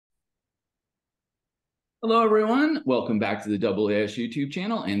Hello, everyone. Welcome back to the AAS YouTube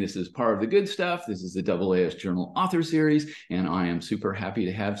channel. And this is part of the good stuff. This is the AAS Journal Author Series. And I am super happy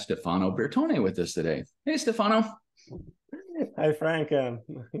to have Stefano Bertone with us today. Hey, Stefano. Hi, Frank.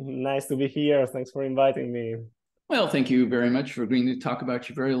 Nice to be here. Thanks for inviting me. Well, thank you very much for agreeing to talk about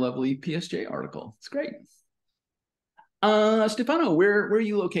your very lovely PSJ article. It's great. Stefano, where are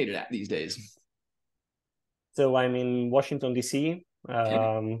you located at these days? So I'm in Washington, D.C.,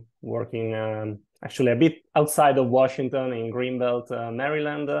 working actually a bit outside of Washington in Greenbelt,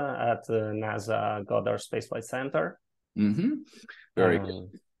 Maryland, at NASA Goddard Space Flight Center. Very good.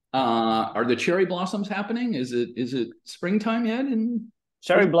 Are the cherry blossoms happening? Is it springtime yet?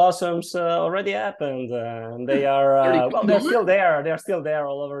 Cherry blossoms already happened, and they are well. They're still there. They're still there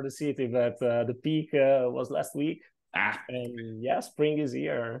all over the city, but the peak was last week. And yeah, spring is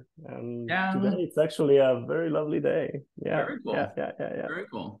here. Today it's actually a very lovely day. Yeah, very cool. Yeah. Very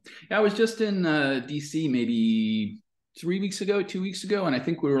cool. Yeah, I was just in DC maybe 2 weeks ago, and I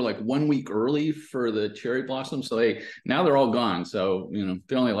think we were like 1 week early for the cherry blossom. So now they're all gone. So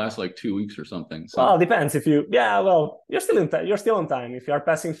they only last like 2 weeks or something. So. Well, it depends if you. Yeah, well, you're still in time. You're still on time if you are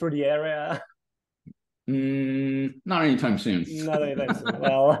passing through the area. Not anytime soon. Not anytime soon.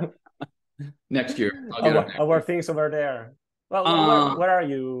 Well. Next year. Our things over there. Well, where are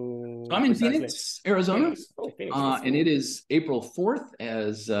you? I'm in Phoenix, Arizona. Phoenix. Oh, Phoenix. And it is April 4th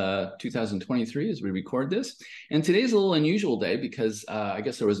as 2023 as we record this. And today's a little unusual day because I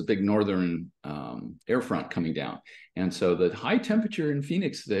guess there was a big northern air front coming down. And so the high temperature in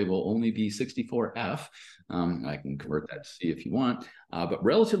Phoenix today will only be 64 F. I can convert that to C if you want, but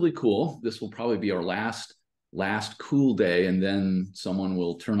relatively cool. This will probably be our last cool day, and then someone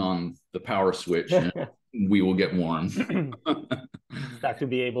will turn on the power switch and we will get warm. Start to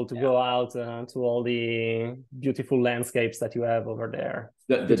be able to go out to all the beautiful landscapes that you have over there.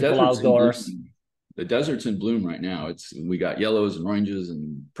 The desert's outdoors. The desert's in bloom right now. We got yellows and oranges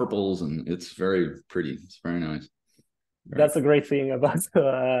and purples, and it's very pretty. It's very nice. That's a great thing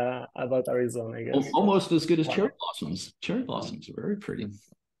about Arizona, I guess. Almost as good as cherry blossoms. Cherry blossoms are very pretty.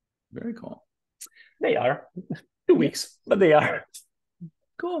 Very cool. They are 2 weeks, but they are.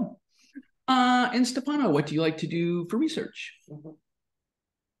 Cool. And Stefano, what do you like to do for research?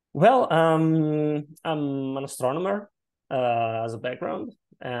 Well, I'm an astronomer as a background,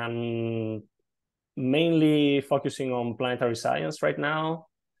 and mainly focusing on planetary science right now.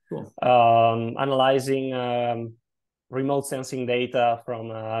 Cool. Analyzing remote sensing data from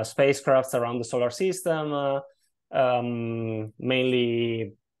spacecrafts around the solar system,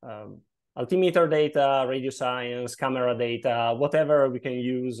 mainly altimeter data, radio science, camera data, whatever we can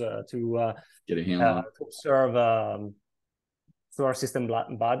use to get a handle to observe solar system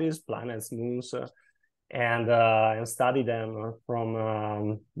bodies, planets, moons, and study them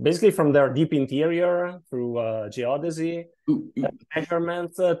from basically from their deep interior through geodesy,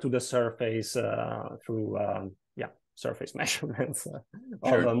 measurements to the surface through surface measurements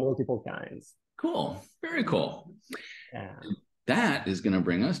of multiple kinds. Cool, very cool. Yeah. That is going to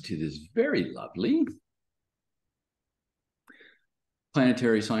bring us to this very lovely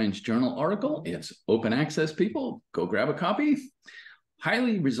Planetary Science Journal article. It's open access, people. Go grab a copy.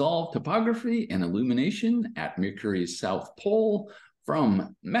 Highly resolved topography and illumination at Mercury's South Pole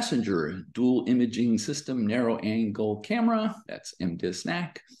from Messenger Dual Imaging System Narrow Angle Camera. That's MDIS.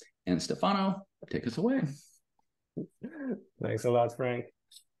 And Stefano, take us away. Thanks a lot, Frank.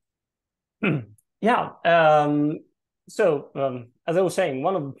 Yeah. So, as I was saying,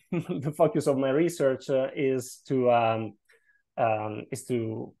 one of the focus of my research is to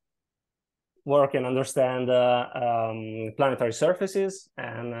work and understand planetary surfaces,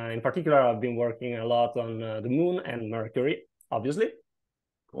 and in particular, I've been working a lot on the Moon and Mercury, obviously.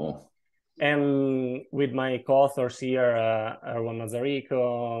 Cool. And with my co-authors here, Erwan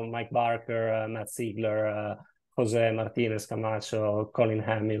Mazzarico, Mike Barker, Matt Ziegler, Jose Martinez Camacho, Colin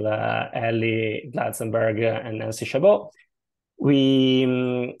Hamill, Ellie Gladzenberg, and Nancy Chabot.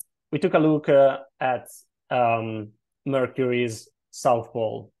 We took a look at Mercury's South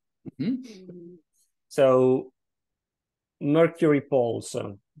Pole. So Mercury poles.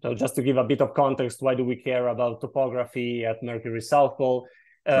 So just to give a bit of context, why do we care about topography at Mercury's South Pole?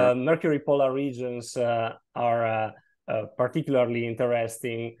 Sure. Mercury polar regions are particularly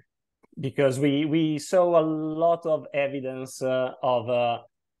interesting because we saw a lot of evidence of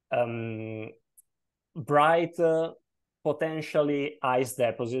bright, potentially ice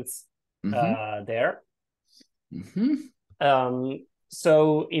deposits there.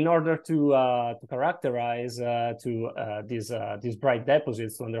 So in order to characterize these bright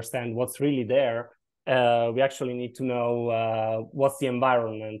deposits, to understand what's really there, we actually need to know what's the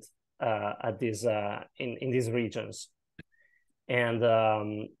environment at these in these regions. And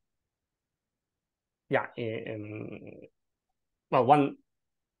yeah, well, one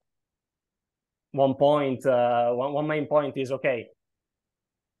main point is, okay,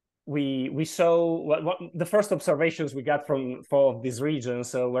 we saw the first observations we got from these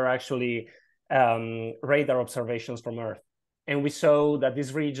regions were actually radar observations from Earth, and we saw that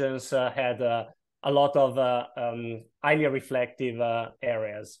these regions had a lot of highly reflective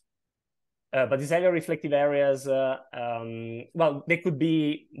areas. But these highly reflective areas, well, they could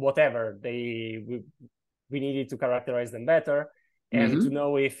be whatever. We needed to characterize them better, and to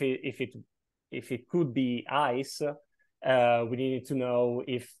know if it could be ice. We needed to know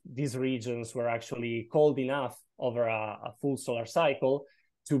if these regions were actually cold enough over a full solar cycle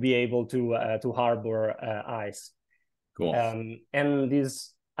to be able to harbor ice. Cool. And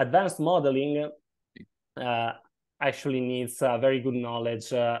this advanced modeling actually needs very good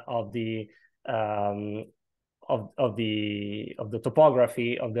knowledge of the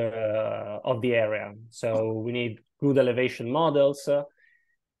topography of the area. So we need good elevation models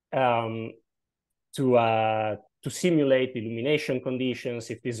to simulate illumination conditions,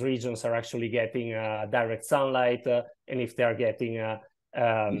 if these regions are actually getting direct sunlight and if they are getting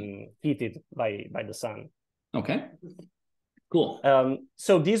heated by the sun. Okay, cool.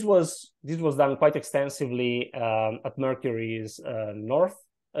 So this was done quite extensively at Mercury's north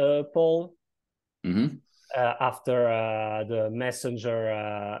pole. After the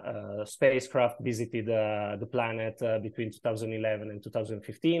Messenger spacecraft visited the planet between 2011 and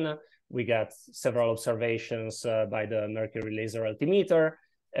 2015, we got several observations by the Mercury laser altimeter,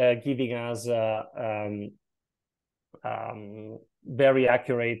 giving us very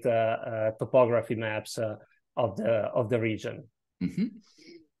accurate topography maps of the region.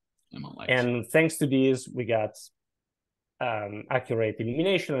 And thanks to these, we got accurate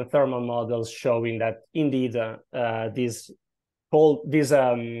illumination and thermal models showing that indeed these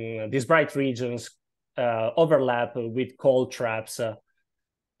bright regions overlap with cold traps,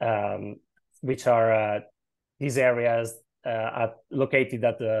 which are these areas located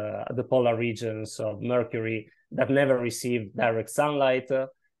at the polar regions of Mercury that never receive direct sunlight,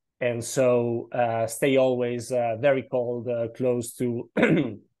 and so stay always very cold, close to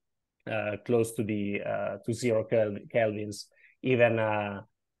to 0 kelvins, even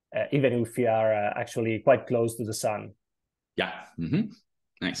if we are actually quite close to the sun. Yeah.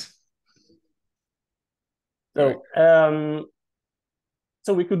 Nice. So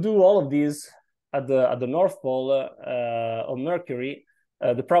so we could do all of these at the North Pole of Mercury.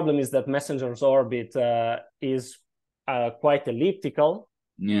 The problem is that Messenger's orbit is quite elliptical.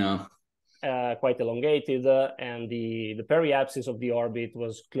 Yeah. Quite elongated, and the periapsis of the orbit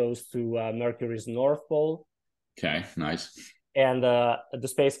was close to Mercury's North Pole. Okay, nice. And the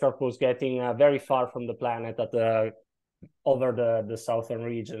spacecraft was getting very far from the planet over the southern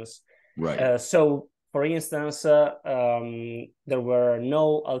regions. Right. So, for instance, there were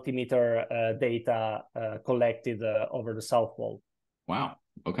no altimeter data collected over the South Pole. Wow.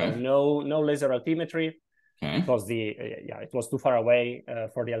 Okay. No laser altimetry. Okay. Because it was too far away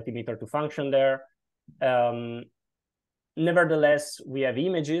for the altimeter to function there. Nevertheless, we have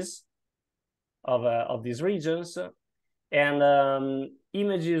images of these regions, and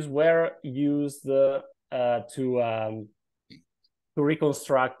images were used to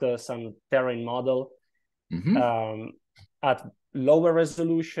reconstruct some terrain model at lower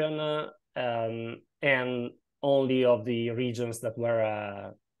resolution and only of the regions that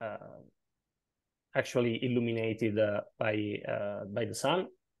were actually illuminated by the sun.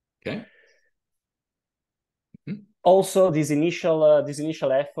 Okay. Also, this initial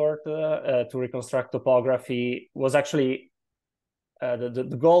effort to reconstruct topography was actually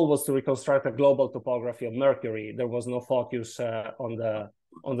the goal was to reconstruct a global topography of Mercury. There was no focus on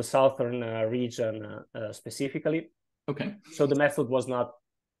the southern region specifically. Okay. So the method was not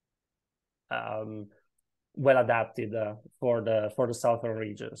well adapted for the southern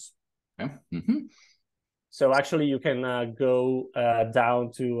regions. Okay. So actually, you can go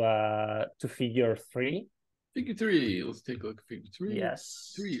down to figure 3. Figure 3. Let's take a look at figure 3.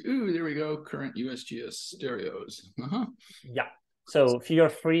 Yes. 3. Ooh, there we go. Current USGS stereos. Yeah. So figure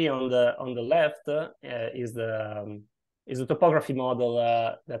 3 on the left is the topography model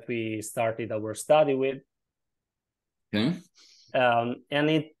that we started our study with. Okay. And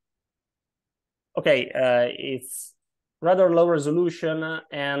it's rather low resolution,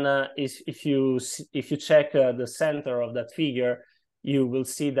 and if you check the center of that figure, you will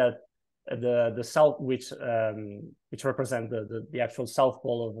see that the south, which represent the actual South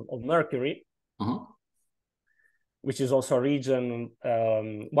Pole of Mercury, which is also a region,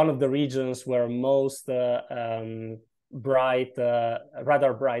 one of the regions where most rather bright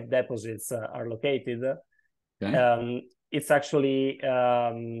deposits are located. Okay. It's actually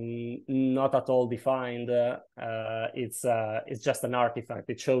not at all defined. It's just an artifact.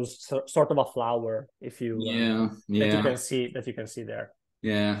 It shows sort of a flower, if you that you can see there.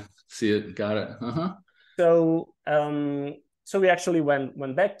 Yeah, see it. Got it. So we actually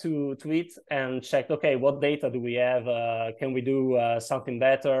went back to it and checked. Okay, what data do we have? Can we do something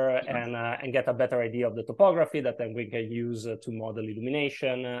better and get a better idea of the topography that then we can use to model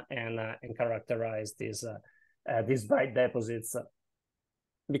illumination and characterize these bright deposits?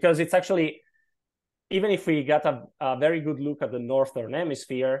 Because it's actually, even if we got a very good look at the northern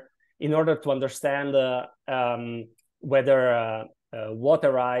hemisphere, in order to understand whether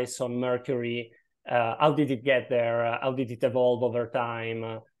water ice on Mercury, how did it get there? How did it evolve over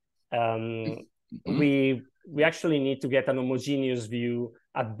time? We actually need to get an homogeneous view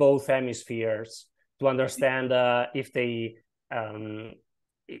at both hemispheres to understand if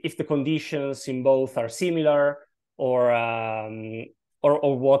the conditions in both are similar, or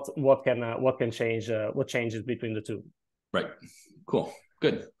what can change, what changes between the two. Right. Cool.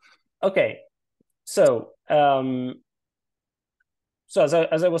 Good. Okay. So as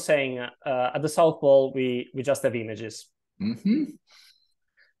I was saying, at the South Pole, we just have images.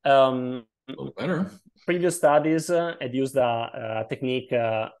 Better. Previous studies had used a technique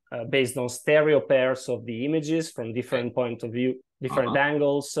based on stereo pairs of the images from different point of view, different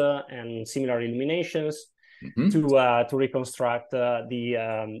angles, and similar illuminations to reconstruct the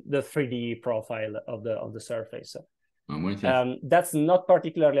 3D profile of the surface. I'm with you. That's not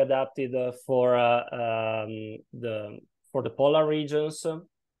particularly adapted for the polar regions,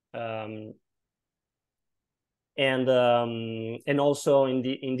 and also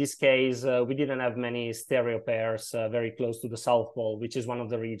in this case we didn't have many stereo pairs very close to the South Pole, which is one of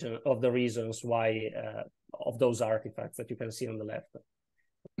the reasons why of those artifacts that you can see on the left.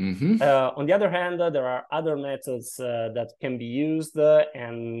 On the other hand, there are other methods that can be used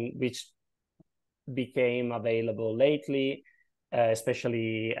and which became available lately,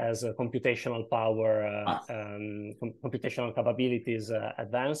 especially as computational power, computational capabilities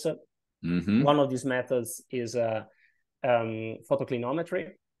advance. One of these methods is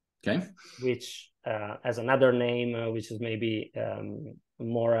photoclinometry, which has another name, which is maybe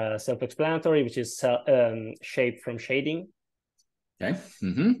more self-explanatory, which is shape from shading.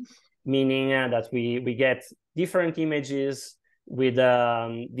 Meaning that we get different images with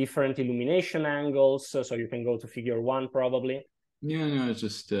different illumination angles. So you can go to figure 1 probably. Yeah, no, it's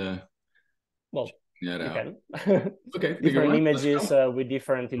just well, you can. Okay. Different images with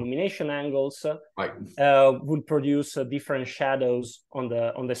different illumination angles will produce different shadows on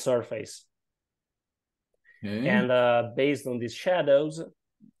the surface. And based on these shadows,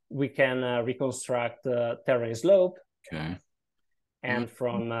 we can reconstruct terrain slope. And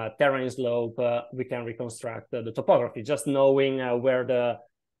from terrain slope, we can reconstruct the topography, just knowing where the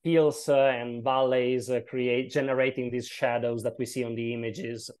hills and valleys generating these shadows that we see on the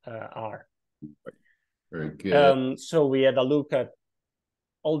images are. Very good. So we had a look at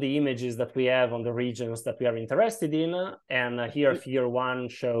all the images that we have on the regions that we are interested in. And here, figure 1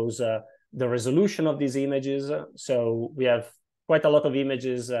 shows the resolution of these images. So we have quite a lot of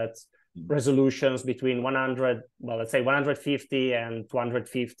images at resolutions between 150 and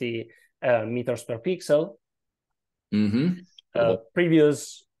 250 meters per pixel.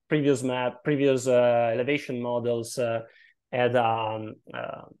 Previous elevation models had a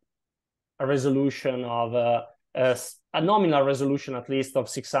resolution of a nominal resolution, at least, of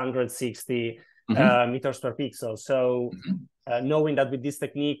 660 meters per pixel. So knowing that with this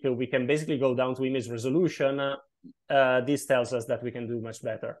technique we can basically go down to image resolution, this tells us that we can do much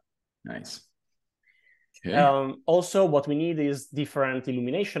better. Nice. Also, what we need is different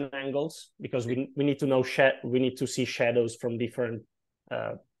illumination angles, because we need to know we need to see shadows from different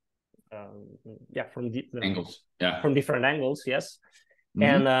angles. From different angles. Yes.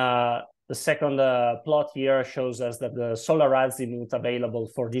 And the second plot here shows us that the solar azimuth available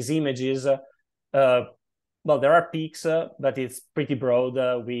for these images, well, there are peaks, but it's pretty broad.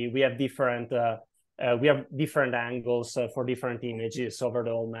 We have different angles for different images over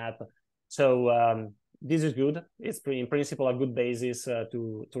the whole map. So this is good. It's in principle a good basis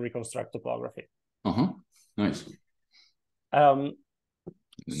to reconstruct topography. Nice.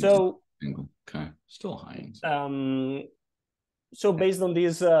 So still high. So based on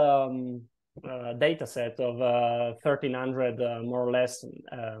this data set of 1,300 more or less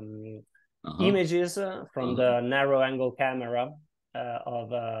images from the narrow angle camera of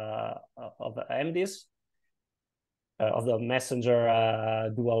MDIS,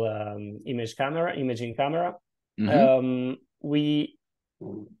 messenger dual imaging camera. Mm-hmm.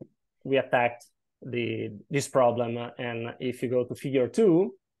 We attacked this problem, and if you go to figure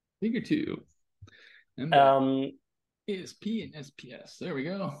 2, ASP and SPS. There we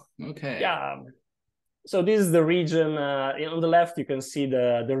go. Okay. Yeah. So this is the region. On the left, you can see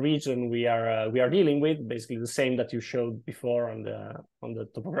the region we are dealing with. Basically, the same that you showed before on the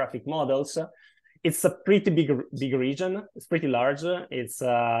topographic models. It's a pretty big region. It's pretty large. It's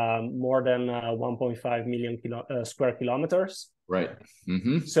more than 1.5 million square kilometers. Right.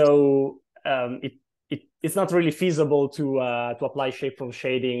 Mm-hmm. So it's not really feasible to apply shapefront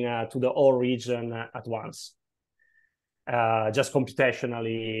shading to the whole region at once. Just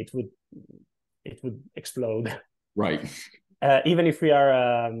computationally, it would explode. Right. Even if we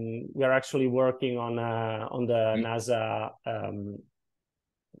are actually working on the NASA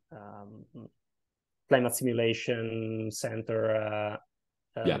Climate Simulation Center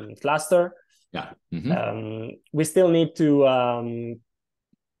cluster. Yeah. Mm-hmm. We still need to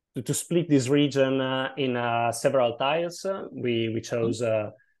split this region in several tiles. We chose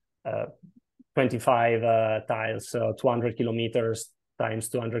 25 tiles, so 200 kilometers times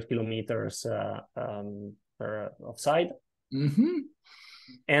 200 kilometers of side. Mm-hmm.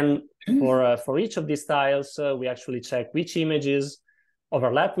 And for each of these tiles, we actually check which images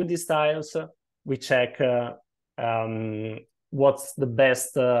overlap with these tiles. We check what's the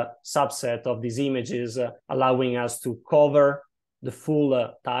best subset of these images, allowing us to cover the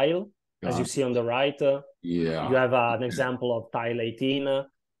full tile. As you see on the right, you have an example of tile 18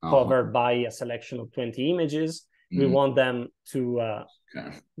 covered by a selection of 20 images. We want them to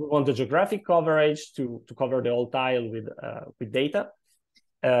we want the geographic coverage to cover the whole tile with data,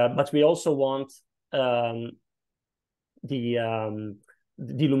 but we also want the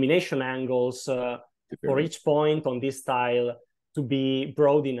illumination angles for each point on this tile to be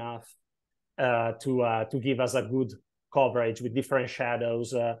broad enough to give us a good coverage with different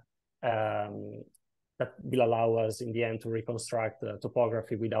shadows that will allow us in the end to reconstruct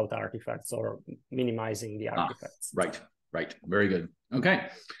topography without artifacts or minimizing the artifacts. Right. Very good. Okay.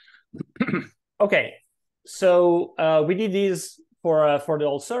 Okay. So we did this for the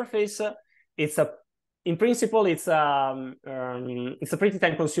whole surface. In principle, it's a pretty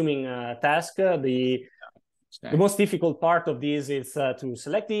time-consuming task. The most difficult part of this is to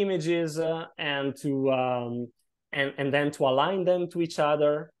select the images and then to align them to each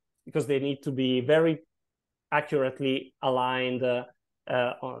other, because they need to be very accurately aligned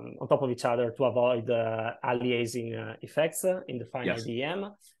on top of each other to avoid aliasing effects in the final DM.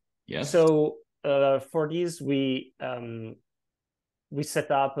 Yes. So for this, we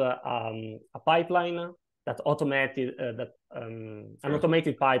set up a pipeline that an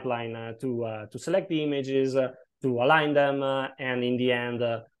automated pipeline to select the images, to align them, and in the end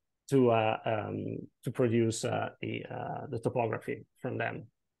to produce the topography from them.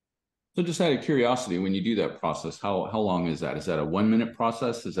 So just out of curiosity, when you do that process, how long is that? Is that a 1 minute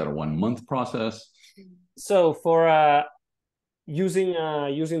process? Is that a 1 month process? So for using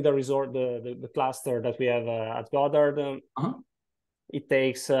the cluster that we have at Goddard, it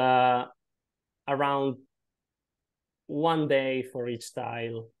takes around 1 day for each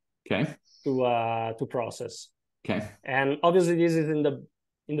tile. Okay. To process. Okay. And obviously, this is in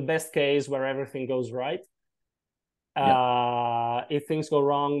the best case where everything goes right. If things go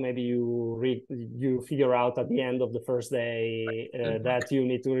wrong, maybe you figure out at the end of the first day that you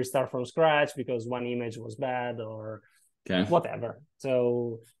need to restart from scratch because one image was bad or whatever.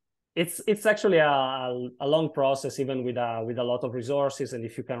 So it's actually a long process, even with a lot of resources, and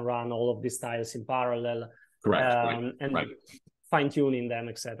if you can run all of these tiles in parallel, and fine-tuning them,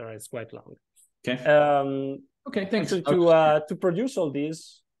 etc., it's quite long. Okay. Okay, thanks. Actually, to produce all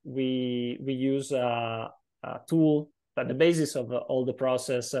this, we use a tool, but the basis of all the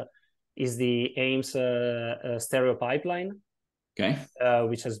process is the AAMS stereo pipeline. Okay.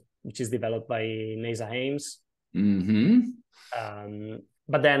 Which is developed by NASA AAMS. Mm-hmm.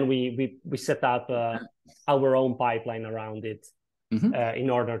 But then we set up our own pipeline around it in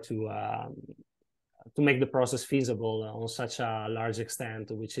order to make the process feasible on such a large extent,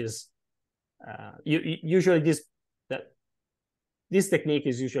 which is usually this technique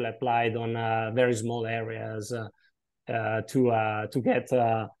is usually applied on very small areas to get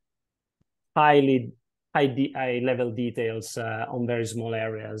high level details on very small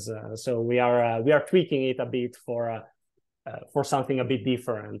areas. So we are tweaking it a bit for something a bit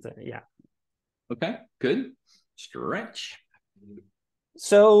different. Okay, good. Stretch.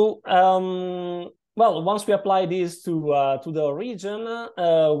 So well, once we apply this to the region,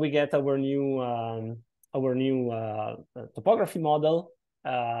 we get our new new topography model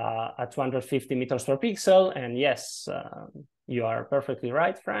at 250 meters per pixel. And yes, you are perfectly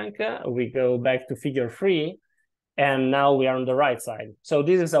right, Frank. We go back to figure 3, and now we are on the right side. So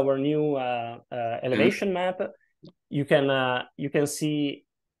this is our new elevation map. You can see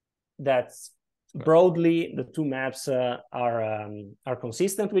that broadly the two maps are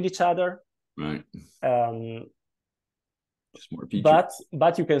consistent with each other. Right. Just more features.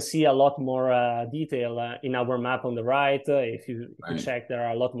 But you can see a lot more detail in our map on the right. If you check, there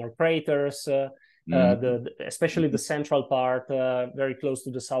are a lot more craters. Especially the central part, very close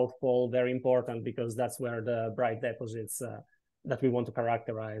to the South Pole, very important because that's where the bright deposits that we want to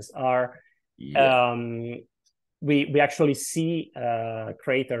characterize are. Yeah. We actually see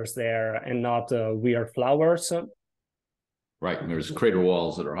craters there and not weird flowers. Right, and there's crater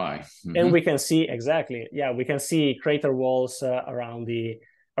walls that are high. And we can see, exactly, yeah, we can see crater walls around the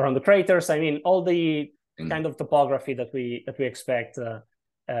craters. I mean, all the kind of topography that we expect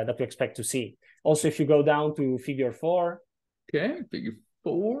to see. Also, if you go down to figure 4. Okay, figure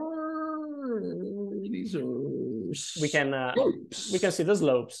 4. These are slopes. We can see the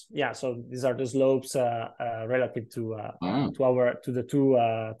slopes. Yeah, so these are the slopes relative to the two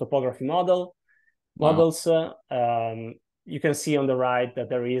topography models. You can see on the right that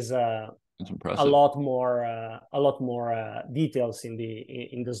there is a lot more details in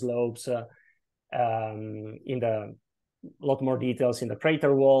the slopes. A lot more details in the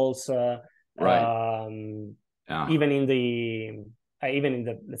crater walls. Even in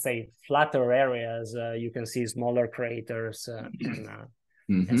the let's say flatter areas, you can see smaller craters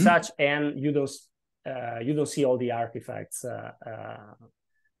and such, and you don't see all the artifacts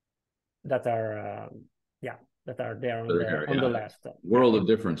that are there on the left. World of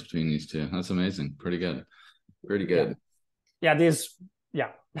difference between these two. That's amazing. Pretty good. Yeah.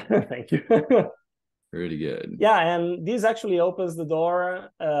 Thank you. Pretty good. Yeah, and this actually opens the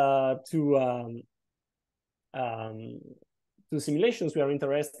door to simulations we are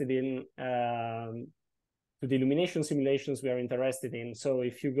interested in, to the illumination simulations we are interested in. So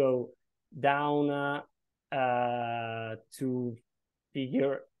if you go down to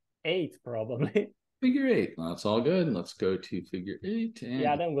figure 8, probably. Figure 8. That's all good. Let's go to figure 8. And...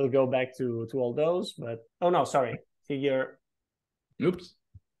 yeah, then we'll go back to all those. But oh no, sorry, figure. Oops.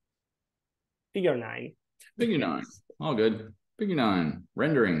 Figure 9. Figure 9. All good. Figure 9.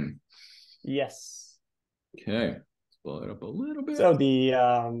 Rendering. Yes. Okay. Let's blow it up a little bit. So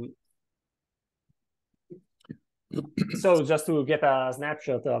so just to get a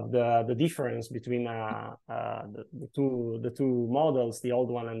snapshot of the difference between the two models, the old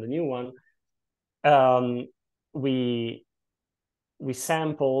one and the new one, we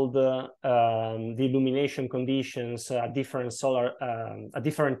sampled the illumination conditions at different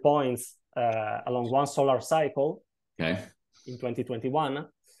points along one solar cycle. Okay. In 2021.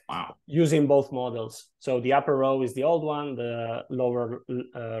 Wow. Using both models. So the upper row is the old one. The lower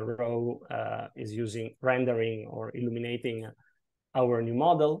row is using rendering or illuminating our new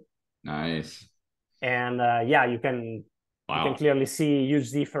model. Nice. And you can clearly see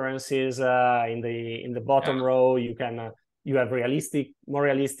huge differences in the bottom row. You have more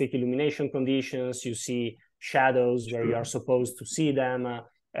realistic illumination conditions. You see shadows where you are supposed to see them.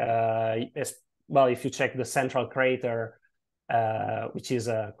 If you check the central crater, which is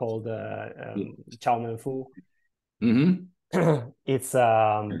called Chao-Men-Fu. It's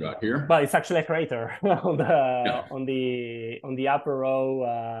here. Well, it's actually a crater. on the upper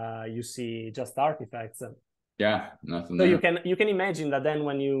row, you see just artifacts. Yeah, nothing. So there. You can imagine that then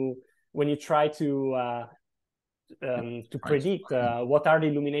when you try to predict what are the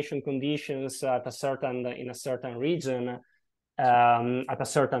illumination conditions in a certain region at a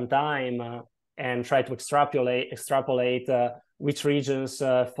certain time. And try to extrapolate which regions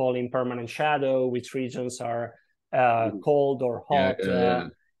fall in permanent shadow, which regions are cold or hot.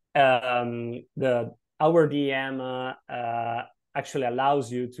 Our DM actually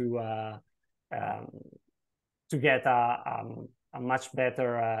allows you to get a much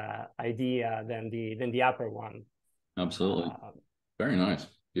better idea than the upper one. Absolutely, very nice,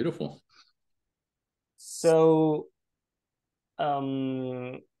 beautiful. So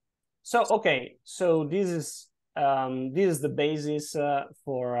this is the basis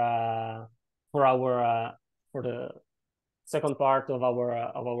for the second part of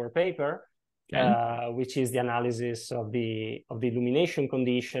our paper, which is the analysis of the illumination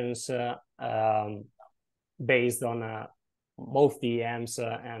conditions based on both DMs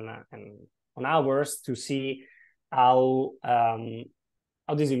and on ours, to see how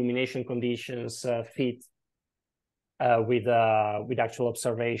these illumination conditions fit with actual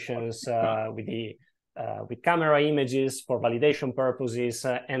observations, with the with camera images for validation purposes,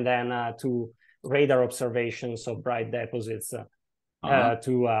 and then to radar observations of bright deposits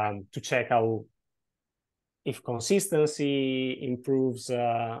to check how if consistency improves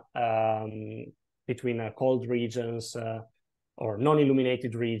between cold regions or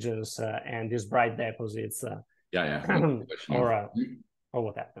non-illuminated regions and these bright deposits. Or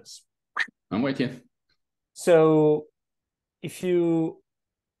what happens. I'm with you. So if you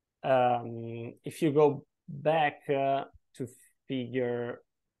go back to figure,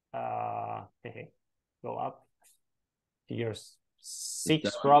 go up, figure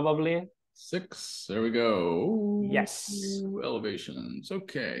 6 probably. 6, there we go. Yes. Elevations,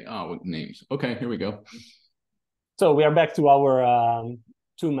 okay. With names. Okay, here we go. So we are back to our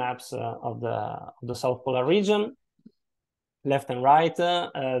 2 maps of the South Polar region. Left and right,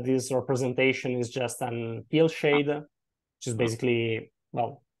 this representation is just an hillshade, which is basically,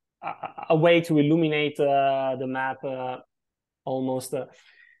 well, a way to illuminate the map almost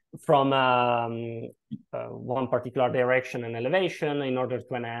from one particular direction and elevation in order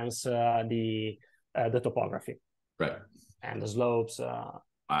to enhance the topography. Right. And the slopes.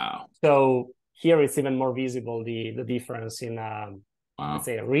 Wow. So here it's even more visible, the difference in, let's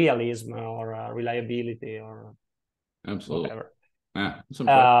say, realism or reliability or absolutely whatever.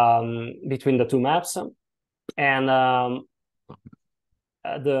 Between the 2 maps. And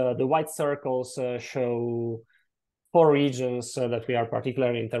the white circles show 4 regions that we are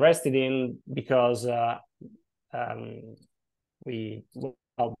particularly interested in because the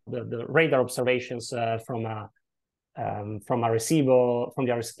radar observations from the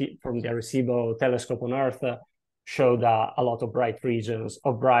Arecibo telescope on Earth showed a lot of bright regions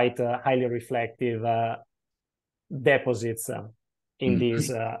of bright, highly reflective deposits in these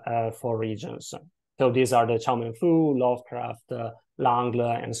 4 regions. So these are the Chaumen-Fu, Lovecraft,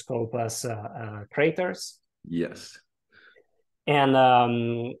 Langle, and Scopas craters. Yes. And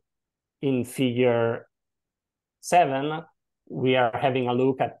in figure 7, we are having a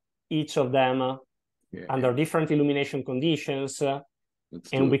look at each of them under different illumination conditions,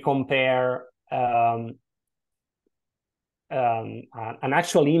 and we compare an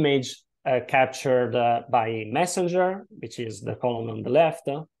actual image captured by messenger, which is the column on the left,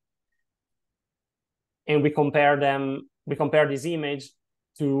 and we compare this image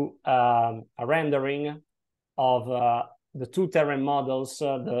to a rendering of the 2 terrain models,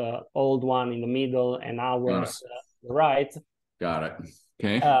 the old one in the middle and ours right. Got it.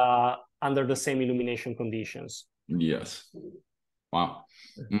 Okay. Under the same illumination conditions. Yes. Wow.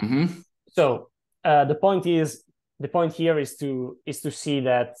 So the point here is to see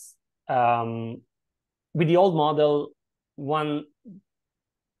that with the old model, one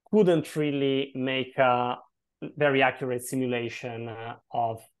couldn't really make a very accurate simulation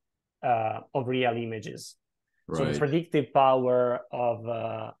of real images. Right. So the predictive power of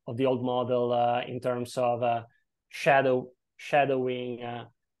the old model in terms of shadowing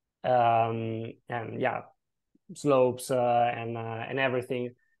and slopes and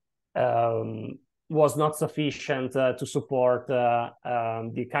everything was not sufficient to support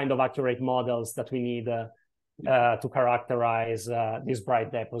the kind of accurate models that we need to characterize these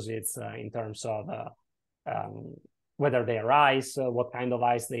bright deposits in terms of whether they are ice, what kind of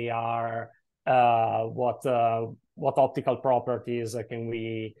ice they are, what optical properties can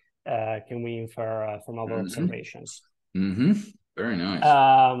we infer from our observations. Very nice.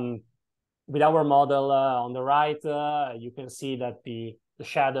 With our model on the right, you can see that the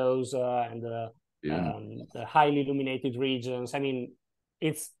shadows and the highly illuminated regions. I mean,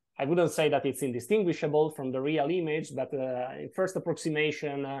 I wouldn't say that it's indistinguishable from the real image, but in first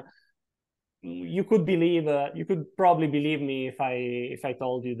approximation, you could probably believe me if I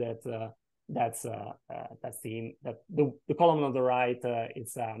told you that that's the column on the right.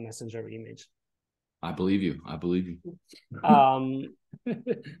 It's a messenger image. I believe you.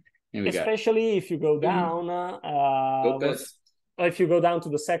 Especially if you go down. If you go down to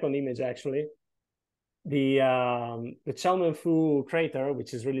the second image, actually, the Chaumen-Fu crater,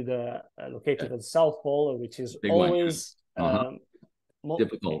 which is really located at the South Pole, which is big always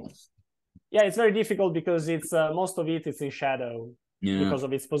difficult. Yeah, it's very difficult because it's most of it is in shadow because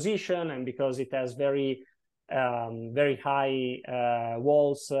of its position and because it has very high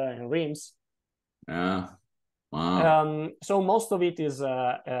walls and rims. Yeah. Wow. So most of it is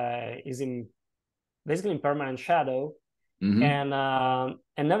basically in permanent shadow. And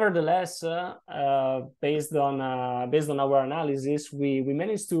nevertheless, based on our analysis, we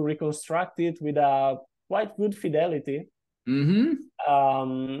managed to reconstruct it with a quite good fidelity.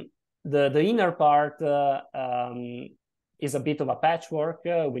 The inner part is a bit of a patchwork.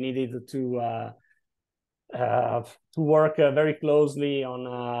 We needed to to work very closely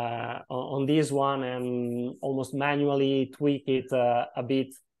on this one and almost manually tweak it a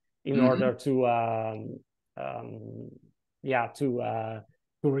bit in order to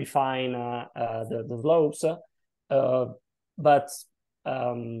refine the slopes.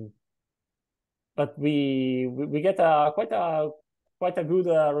 But we get quite a good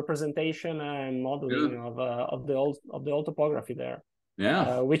representation and modeling of the old topography there.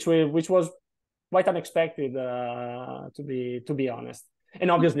 Yeah, which was quite unexpected, to be honest, and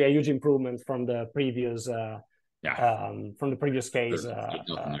obviously a huge improvement from the previous case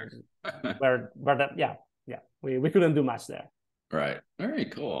where we couldn't do much there. Right. Very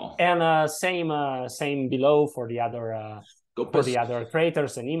cool. And same below for the other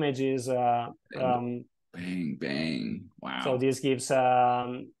craters and images. Bang, bang! Wow. So this gives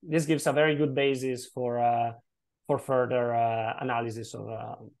a very good basis for further analysis of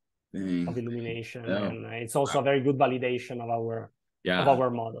illumination, and it's also a very good validation of our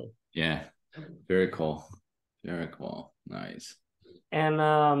model. Yeah, very cool, very cool, nice,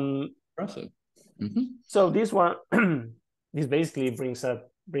 and impressive. So this one, this basically brings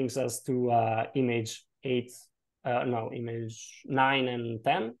us to image 9 and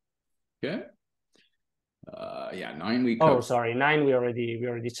 10. Okay. 9 we covered. Oh, sorry, 9 we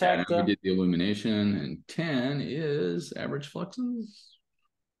already checked. We did the illumination, and 10 is average fluxes.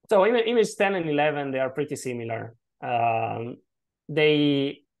 So image 10 and 11, they are pretty similar.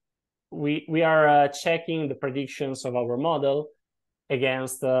 We are checking the predictions of our model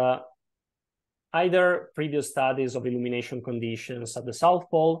against either previous studies of illumination conditions at the South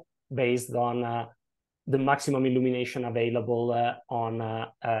Pole based on the maximum illumination available on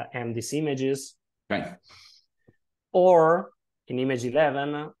MDIS images. Okay. Or in image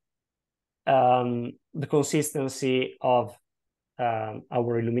 11, the consistency of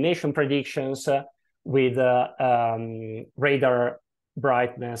our illumination predictions with radar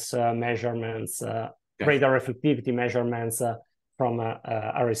brightness measurements, radar reflectivity measurements from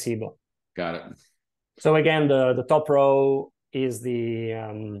Arecibo. Got it. So again, the top row is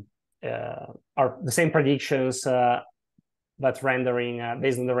are the same predictions, but rendering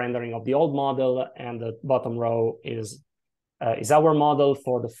based on the rendering of the old model, and the bottom row is our model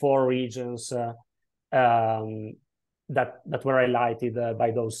for the 4 regions that were highlighted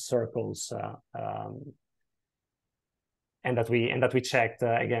by those circles, and that we checked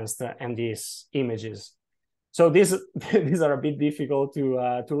against MDIS images. So these are a bit difficult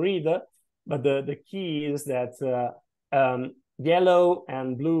to read, but the key is that yellow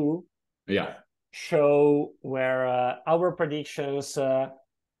and blue show where our predictions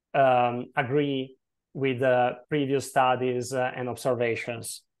agree with previous studies and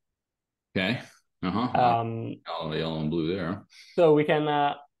observations. Okay. Yellow and blue there. So we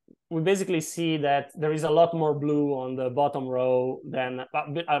basically see that there is a lot more blue on the bottom row than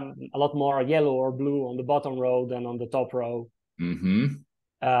a lot more yellow or blue on the bottom row than on the top row.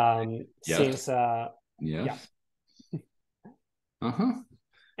 Since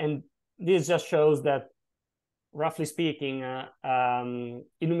and this just shows that, roughly speaking,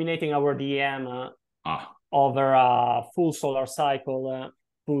 illuminating our DM over a full solar cycle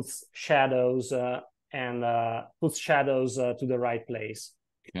puts shadows to the right place.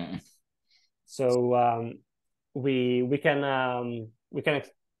 Okay. So we can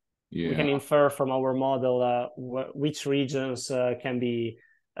infer from our model which regions can be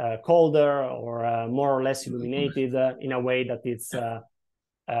colder or more or less illuminated in a way that it's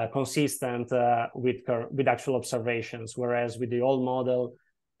consistent with actual observations, whereas with the old model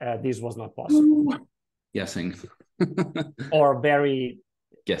this was not possible. Guessing. Or very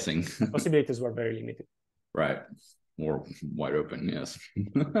guessing. Possibilities were very limited. Right. More wide open, yes. Yes,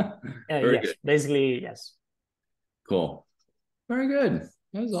 good. Basically, yes. Cool. Very good.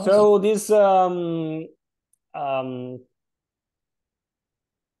 That was awesome. So this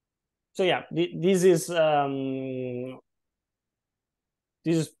this is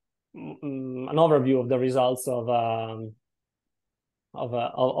an overview of the results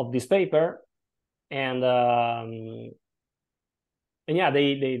of this paper, and yeah,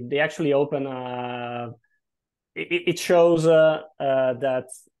 they actually open. It shows that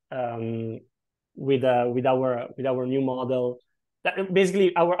with our new model, that basically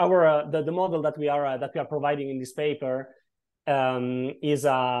the model that we are providing in this paper is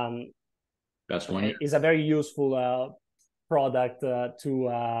a very useful product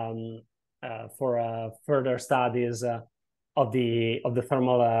for further studies of the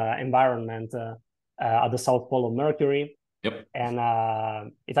thermal environment at the South Pole of Mercury. Yep. And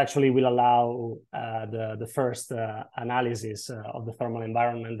it actually will allow the first analysis of the thermal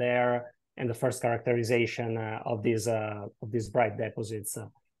environment there the first characterization of these bright deposits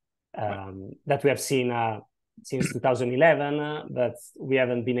that we have seen since 2011, but we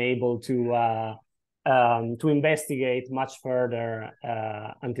haven't been able to investigate much further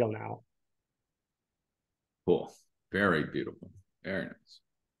until now. Cool. Very beautiful. Very nice.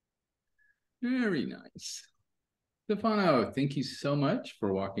 Very nice. Stefano, thank you so much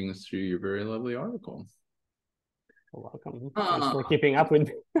for walking us through your very lovely article. You're welcome. Thanks for keeping up with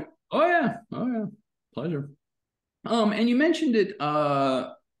me. Oh yeah. Pleasure. And you mentioned it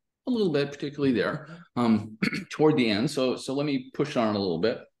a little bit, particularly there toward the end. So let me push on it a little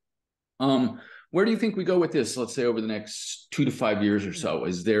bit. Where do you think we go with this? Let's say over the next 2 to 5 years or so.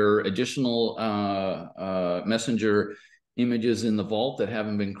 Is there additional messenger images in the vault that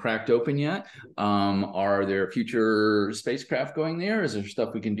haven't been cracked open yet? Are there future spacecraft going there? Is there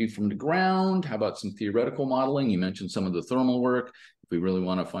stuff we can do from the ground? How about some theoretical modeling? You mentioned some of the thermal work. If we really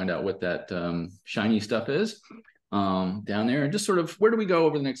want to find out what that shiny stuff is down there, and just sort of where do we go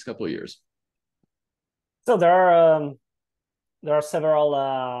over the next couple of years? So there are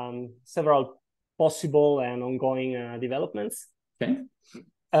several possible and ongoing developments. Okay.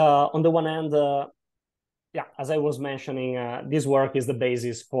 On the one hand, as I was mentioning, this work is the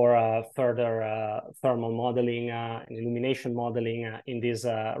basis for further thermal modeling and illumination modeling in these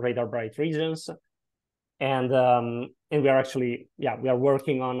radar bright regions, and we are actually we are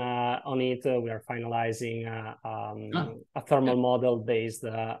working on it. We are finalizing a thermal model based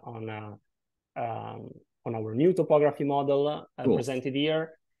on our new topography model cool. presented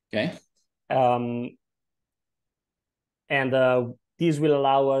here. Okay. These will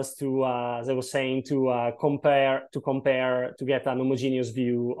allow us to, as I was saying, to compare, to get an homogeneous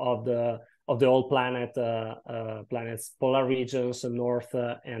view of the whole planet's polar regions, north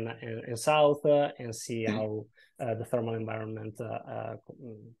and south, and see how the thermal environment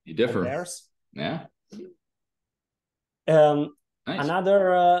compares. Yeah. Nice.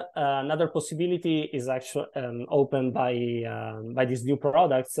 Another possibility is actually opened by these new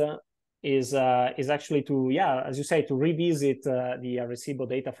products. Is actually to, as you say, to revisit the Arecibo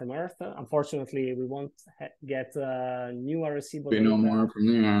data from Earth. Unfortunately, we won't get new Arecibo data no more from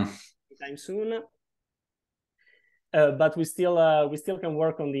there anytime soon. But we still can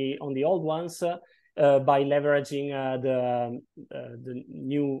work on the old ones by leveraging the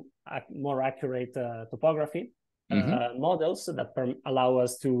new, more accurate topography models that allow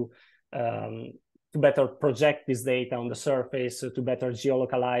us to better project this data on the surface, to better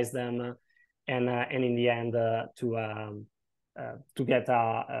geolocalize them, and in the end to get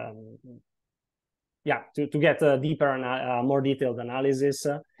a deeper and more detailed analysis,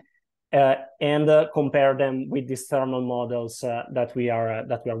 and compare them with these thermal models that we are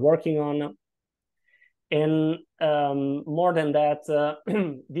working on. And more than that,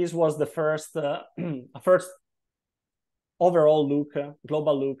 this was the first overall look,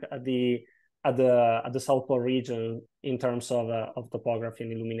 global look at the South Pole region in terms of topography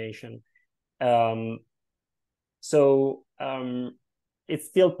and illumination. So it's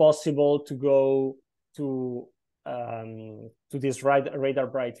still possible to go to these radar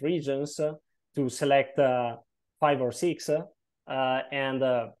bright regions to select 5 or 6 and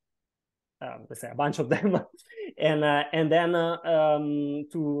let's say a bunch of them, and then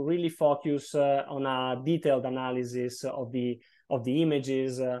to really focus on a detailed analysis of the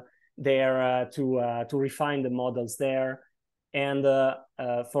images there, to refine the models there, and to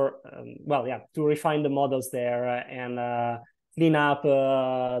refine the models there and clean up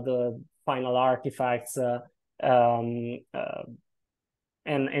the final artifacts and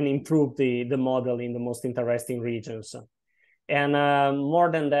improve the model in the most interesting regions. And more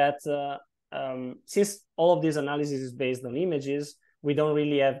than that, since all of this analysis is based on images, we don't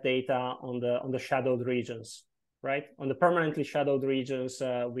really have data on the shadowed regions. Right, on the permanently shadowed regions,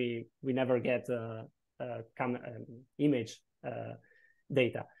 we never get image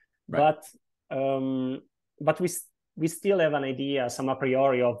data, right. But we still have an idea, some a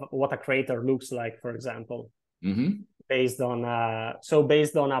priori, of what a crater looks like, for example, based on a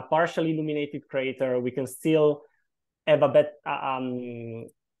partially illuminated crater. We can still have a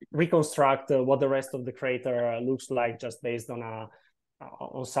reconstruct what the rest of the crater looks like just based on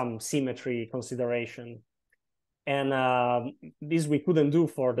some symmetry consideration. And this we couldn't do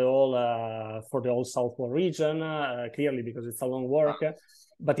for the whole South Pole region, clearly, because it's a long work.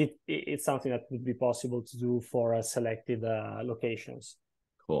 But it's something that would be possible to do for selected locations.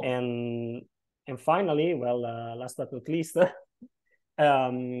 Cool. And finally, last but not least,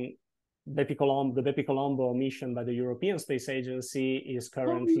 the Bepi Colombo mission by the European Space Agency is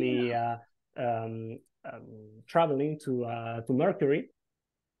currently traveling to Mercury.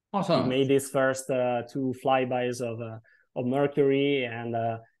 Awesome. We made these first 2 flybys of Mercury, and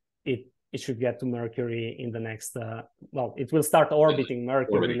it should get to Mercury in the next, well, it will start orbiting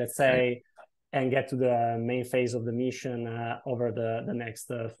Mercury, let's say, and get to the main phase of the mission over the next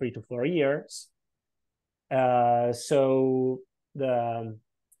 3 to 4 years. So the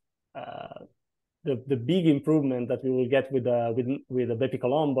big improvement that we will get with the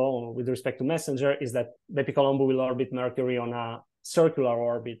BepiColombo with respect to Messenger is that BepiColombo will orbit Mercury on a circular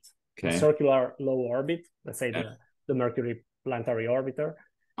orbit, a circular low orbit, let's say the Mercury planetary orbiter,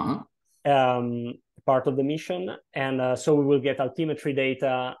 part of the mission. And so we will get altimetry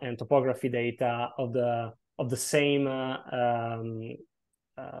data and topography data of the same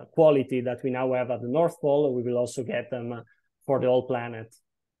quality that we now have at the North Pole. We will also get them for the whole planet.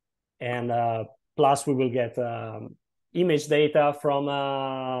 And plus we will get image data from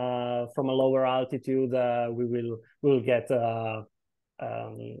a lower altitude. We will get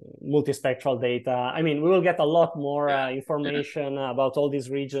multispectral data. I mean, we will get a lot more information about all these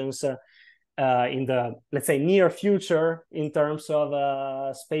regions in the, let's say, near future in terms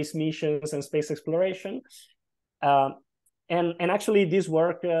of space missions and space exploration. And actually this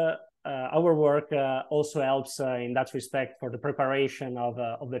work, our work also helps in that respect for the preparation of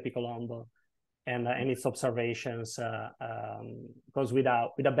BepiColombo and its observations, because with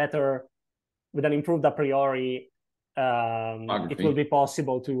an improved a priori, it will be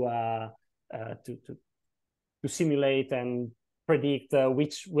possible to simulate and predict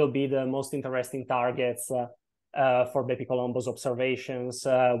which will be the most interesting targets for BepiColombo's observations,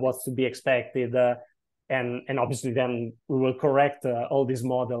 what's to be expected, and obviously then we will correct all these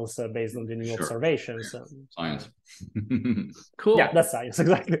models based on the new observations. Science. Cool. Yeah, that's science,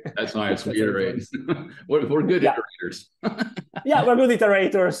 exactly. That's science. We iterate. We're good iterators. Yeah, we're good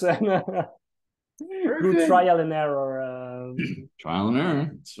iterators. Good trial and error. Trial and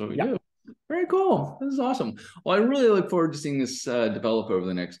error. So we do. Very cool. This is awesome. Well, I really look forward to seeing this develop over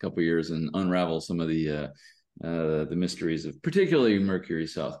the next couple of years and unravel some of the mysteries of particularly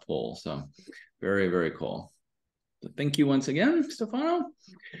Mercury's South Pole. So very, very cool. So thank you once again, Stefano.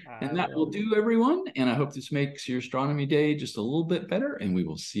 And that will do, everyone. And I hope this makes your astronomy day just a little bit better. And we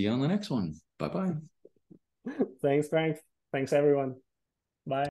will see you on the next one. Bye-bye. Thanks, Frank. Thanks, everyone.